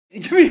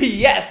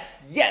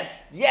Yes,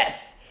 yes,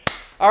 yes.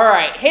 All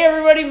right. Hey,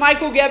 everybody.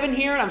 Michael Gebbin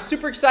here, and I'm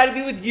super excited to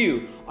be with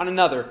you on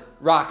another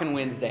Rockin'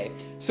 Wednesday.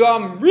 So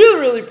I'm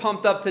really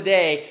pumped up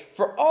today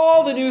for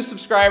all the new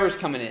subscribers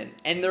coming in,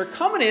 and they're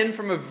coming in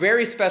from a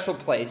very special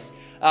place.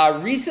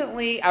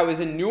 Recently, I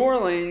was in New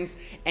Orleans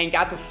and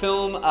got to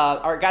film,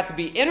 or got to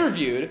be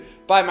interviewed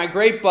by my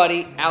great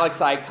buddy, Alex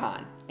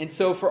Icon. And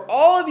so for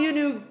all of you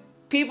new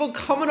people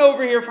coming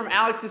over here from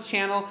Alex's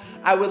channel,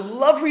 I would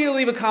love for you to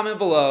leave a comment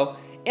below.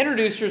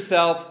 Introduce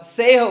yourself,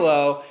 say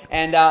hello,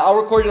 and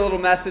I'll record your little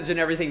message and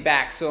everything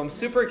back. So I'm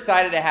super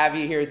excited to have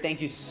you here.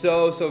 Thank you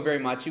so very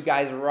much. You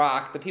guys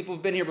rock. The people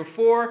who've been here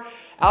before,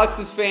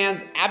 Alex's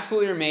fans,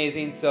 absolutely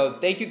amazing. So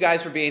thank you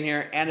guys for being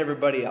here and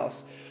everybody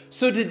else.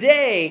 So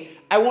today,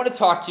 I want to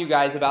talk to you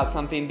guys about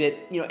something that,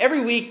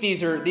 every week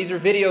these are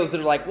videos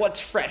that are like,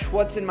 what's fresh,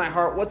 what's in my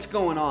heart, what's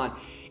going on.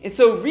 And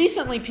so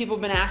recently people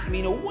have been asking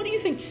me, what do you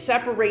think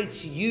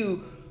separates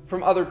you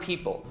from other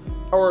people?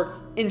 Or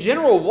in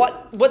general,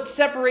 what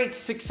separates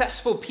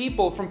successful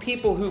people from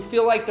people who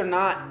feel like they're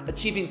not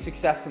achieving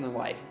success in their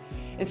life?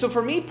 And so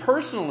for me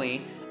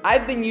personally,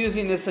 I've been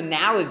using this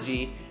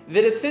analogy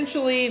that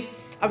essentially,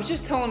 I was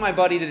just telling my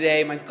buddy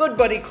today, my good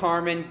buddy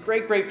Carmen,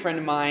 great friend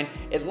of mine,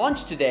 at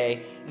lunch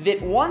today, that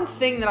one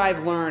thing that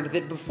I've learned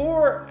that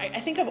before,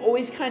 I think I've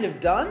always kind of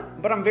done,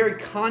 but I'm very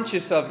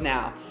conscious of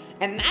now.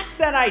 And that's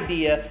that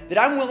idea that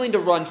I'm willing to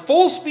run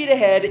full speed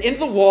ahead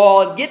into the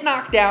wall and get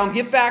knocked down,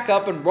 get back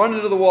up and run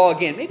into the wall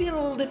again. Maybe at a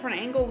little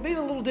different angle, maybe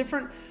a little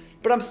different,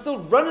 but I'm still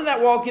running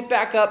that wall, get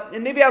back up,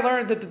 and maybe I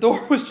learned that the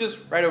door was just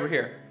right over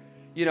here,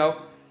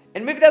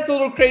 And maybe that's a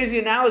little crazy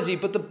analogy,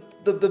 but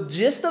the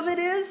gist of it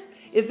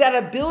is that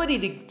ability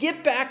to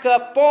get back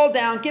up, fall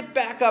down, get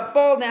back up,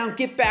 fall down,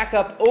 get back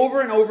up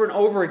over and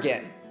over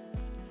again,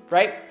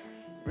 right?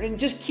 And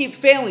just keep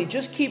failing,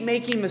 just keep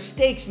making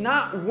mistakes,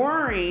 not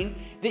worrying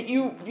that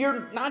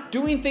you're not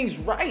doing things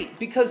right.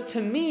 Because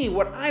to me,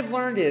 what I've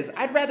learned is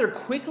I'd rather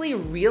quickly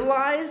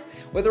realize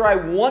whether I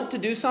want to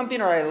do something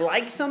or I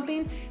like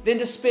something than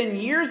to spend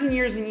years and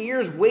years and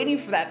years waiting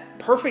for that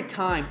perfect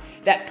time,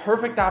 that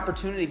perfect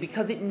opportunity,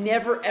 because it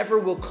never ever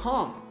will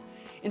come.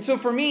 And so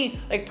for me,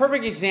 like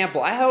perfect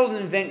example, I held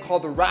an event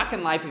called the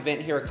Rockin' Life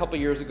event here a couple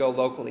years ago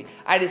locally.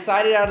 I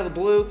decided out of the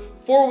blue,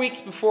 4 weeks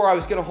before I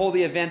was going to hold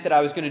the event, that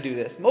I was going to do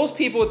this. Most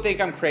people would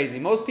think I'm crazy.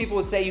 Most people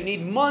would say you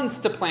need months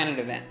to plan an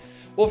event.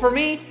 Well, for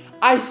me,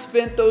 I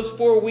spent those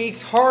 4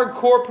 weeks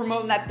hardcore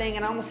promoting that thing,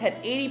 and I almost had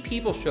 80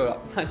 people show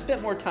up. I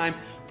spent more time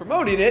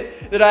promoting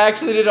it than I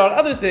actually did on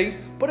other things,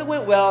 but it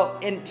went well.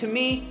 And to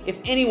me, if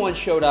anyone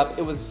showed up,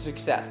 it was a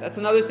success. That's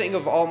another thing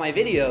of all my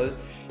videos.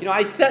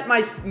 I set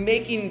my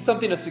making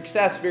something a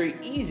success very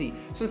easy.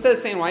 So instead of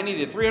saying, well, I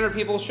needed 300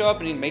 people to show up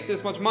and need to make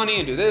this much money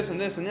and do this and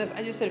this and this,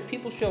 I just said, if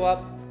people show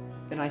up,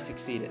 then I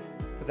succeeded,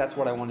 because that's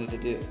what I wanted to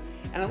do.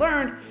 And I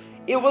learned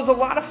it was a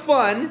lot of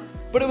fun,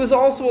 but it was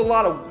also a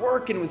lot of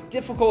work, and it was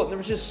difficult, and there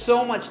was just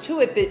so much to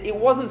it that it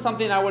wasn't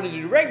something I wanted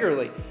to do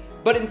regularly.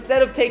 But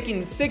instead of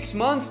taking 6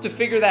 months to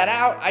figure that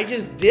out, I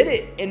just did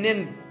it, and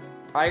then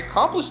I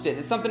accomplished it.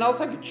 It's something else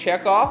I could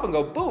check off and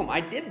go, boom,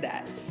 I did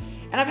that.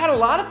 And I've had a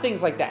lot of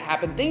things like that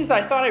happen, things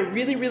that I thought I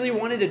really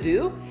wanted to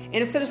do, and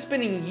instead of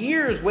spending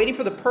years waiting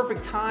for the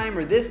perfect time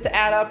or this to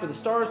add up or the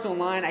stars to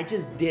align, I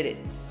just did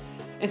it.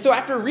 And so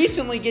after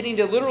recently getting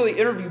to literally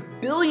interview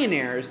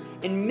billionaires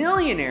and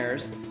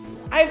millionaires,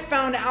 I've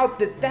found out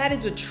that that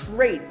is a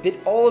trait that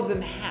all of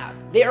them have.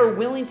 They are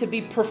willing to be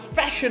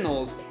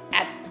professionals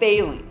at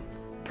failing.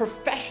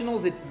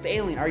 Professionals at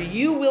failing. Are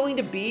you willing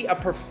to be a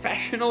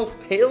professional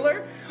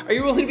failure? Are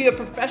you willing to be a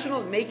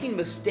professional at making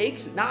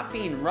mistakes, not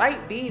being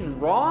right, being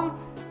wrong?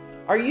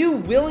 Are you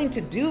willing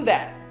to do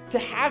that, to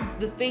have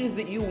the things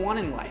that you want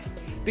in life?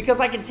 Because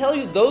I can tell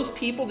you, those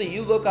people that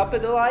you look up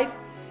into life,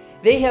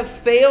 they have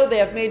failed, they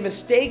have made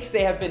mistakes,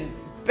 they have been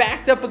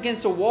backed up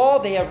against a wall,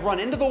 they have run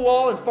into the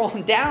wall and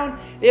fallen down,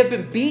 they have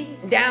been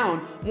beaten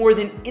down more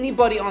than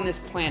anybody on this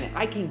planet.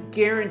 I can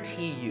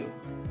guarantee you.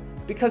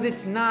 Because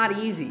it's not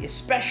easy,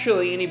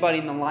 especially anybody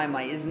in the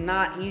limelight. It's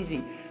not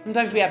easy.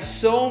 Sometimes we have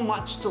so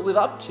much to live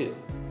up to,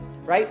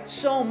 right?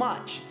 So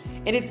much.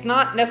 And it's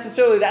not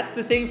necessarily that's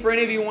the thing for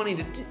any of you wanting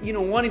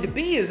to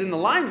be is in the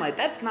limelight.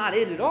 That's not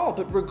it at all.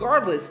 But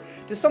regardless,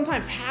 to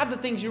sometimes have the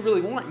things you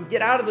really want and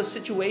get out of the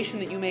situation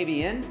that you may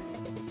be in,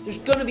 there's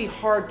going to be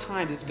hard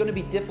times. It's going to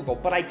be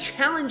difficult. But I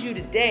challenge you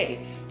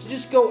today to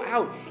just go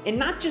out and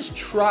not just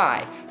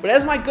try, but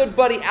as my good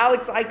buddy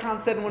Alex Icon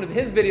said in one of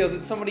his videos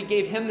that somebody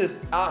gave him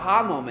this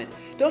aha moment,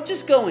 don't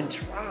just go and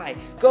try,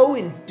 go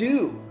and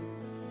do.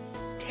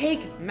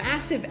 Take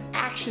massive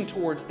action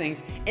towards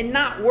things and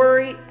not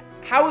worry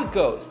how it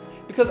goes.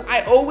 Because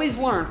I always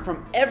learn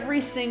from every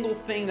single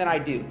thing that I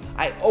do.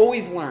 I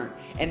always learn.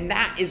 And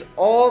that is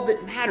all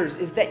that matters,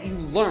 is that you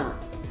learn.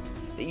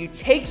 That you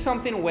take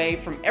something away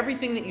from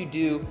everything that you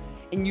do,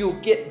 and you'll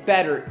get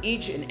better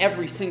each and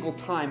every single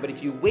time. But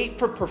if you wait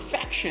for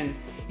perfection,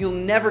 you'll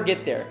never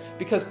get there,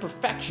 because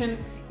perfection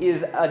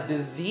is a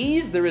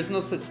disease. There is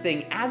no such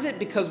thing as it,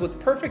 because what's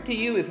perfect to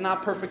you is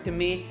not perfect to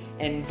me,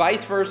 and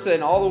vice versa,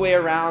 and all the way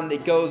around.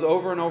 It goes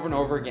over and over and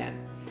over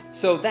again.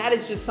 So that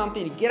is just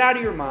something to get out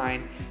of your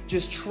mind.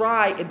 Just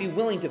try and be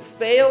willing to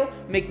fail,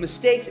 make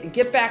mistakes, and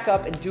get back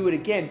up and do it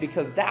again,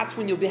 because that's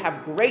when you'll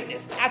have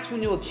greatness. That's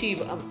when you'll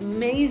achieve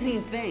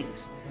amazing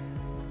things.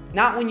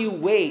 Not when you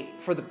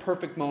wait for the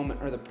perfect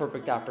moment or the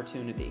perfect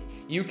opportunity.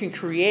 You can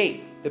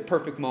create the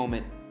perfect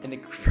moment and the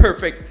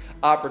perfect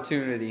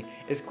opportunity,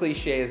 as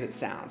cliche as it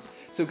sounds.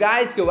 So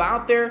guys, go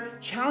out there,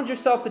 challenge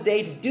yourself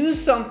today to do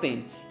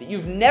something that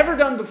you've never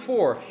done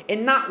before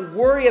and not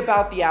worry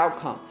about the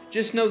outcome.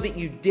 Just know that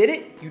you did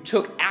it, you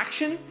took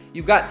action,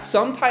 you got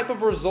some type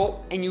of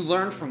result, and you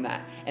learned from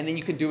that, and then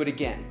you can do it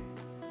again.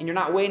 And you're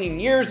not waiting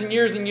years and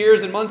years and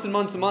years and months and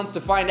months and months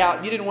to find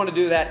out you didn't want to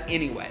do that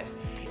anyways.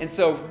 And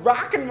so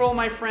rock and roll,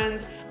 my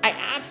friends. I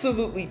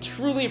absolutely,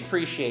 truly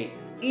appreciate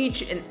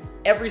each and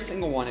every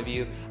single one of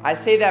you. I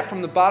say that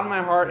from the bottom of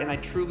my heart, and I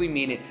truly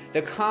mean it.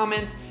 The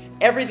comments,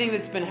 everything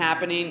that's been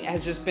happening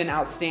has just been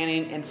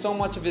outstanding, and so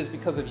much of it is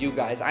because of you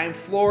guys. I am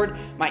floored.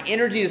 My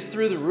energy is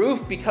through the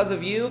roof because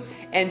of you,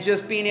 and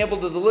just being able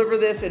to deliver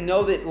this and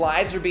know that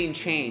lives are being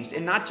changed,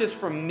 and not just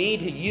from me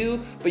to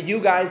you, but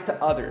you guys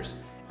to others.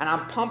 And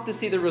I'm pumped to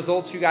see the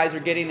results you guys are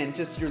getting and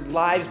just your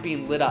lives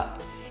being lit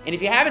up. And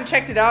if you haven't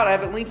checked it out, I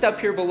have it linked up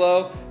here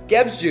below.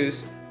 GEBBS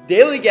Juice,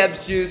 Daily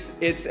GEBBS Juice.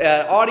 It's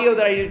audio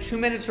that I do 2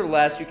 minutes or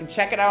less. You can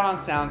check it out on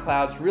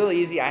SoundCloud. It's really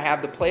easy. I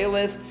have the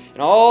playlist, and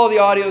all the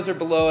audios are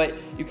below it.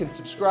 You can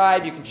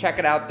subscribe. You can check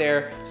it out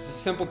there. Just a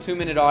simple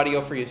 2-minute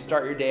audio for you to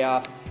start your day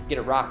off, get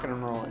it rocking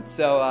and rolling.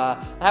 So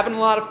having a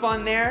lot of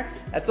fun there.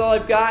 That's all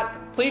I've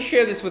got. Please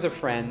share this with a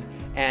friend,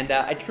 and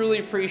I truly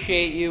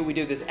appreciate you. We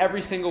do this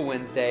every single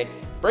Wednesday.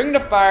 Bring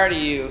the fire to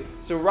you.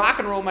 So rock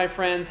and roll, my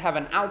friends. Have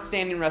an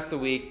outstanding rest of the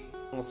week,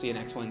 and we'll see you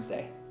next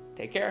Wednesday.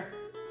 Take care.